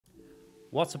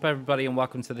What's up everybody and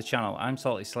welcome to the channel. I'm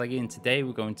Salty Sleggy and today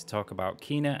we're going to talk about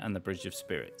Kena and the Bridge of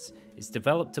Spirits. It's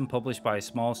developed and published by a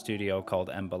small studio called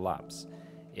Ember Labs.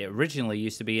 It originally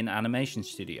used to be an animation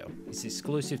studio. It's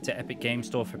exclusive to Epic Games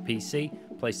Store for PC,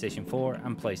 PlayStation 4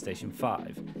 and PlayStation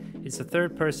 5. It's a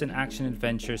third-person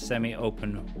action-adventure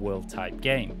semi-open world type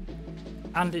game.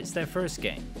 And it's their first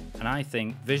game, and I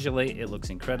think visually it looks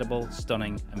incredible,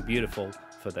 stunning and beautiful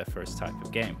for their first type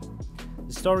of game.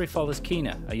 The story follows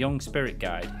Kena, a young spirit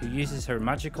guide who uses her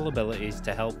magical abilities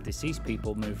to help deceased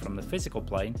people move from the physical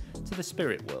plane to the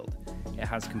spirit world. It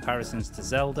has comparisons to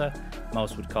Zelda,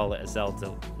 most would call it a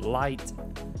Zelda Light.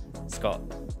 It's got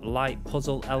light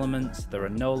puzzle elements, there are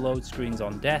no load screens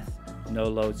on death, no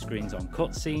load screens on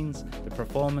cutscenes, the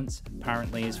performance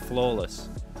apparently is flawless.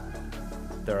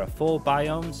 There are 4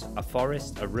 biomes, a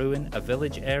forest, a ruin, a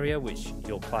village area which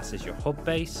you'll class as your hub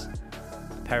base,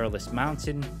 a perilous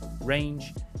mountain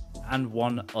range, and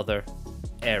one other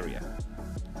area.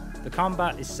 The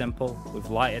combat is simple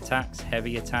with light attacks,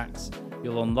 heavy attacks.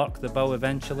 You'll unlock the bow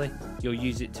eventually, you'll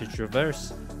use it to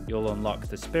traverse, you'll unlock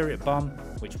the spirit bomb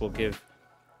which will give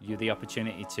you the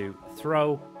opportunity to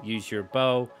throw, use your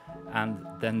bow, and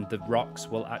then the rocks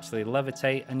will actually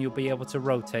levitate and you'll be able to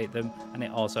rotate them, and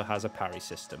it also has a parry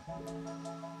system.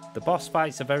 The boss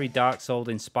fights are very Dark Souls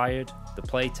inspired. The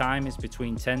playtime is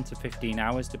between 10 to 15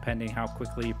 hours depending how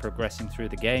quickly you're progressing through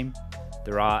the game.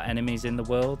 There are enemies in the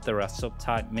world, there are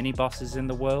subtype mini bosses in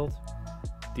the world.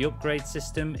 The upgrade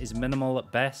system is minimal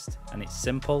at best and it's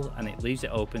simple, and it leaves it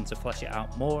open to flesh it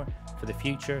out more for the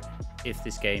future if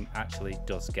this game actually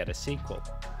does get a sequel.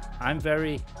 I'm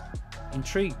very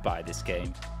intrigued by this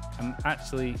game. I'm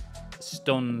actually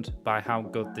stunned by how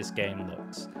good this game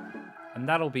looks. And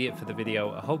that'll be it for the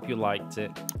video. I hope you liked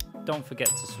it. Don't forget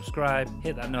to subscribe,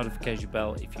 hit that notification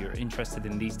bell if you're interested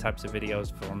in these types of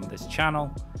videos from this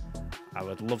channel. I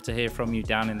would love to hear from you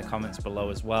down in the comments below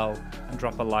as well, and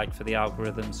drop a like for the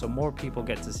algorithm so more people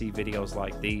get to see videos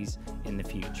like these in the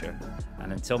future.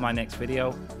 And until my next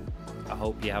video, I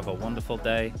hope you have a wonderful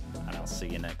day and I'll see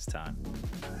you next time.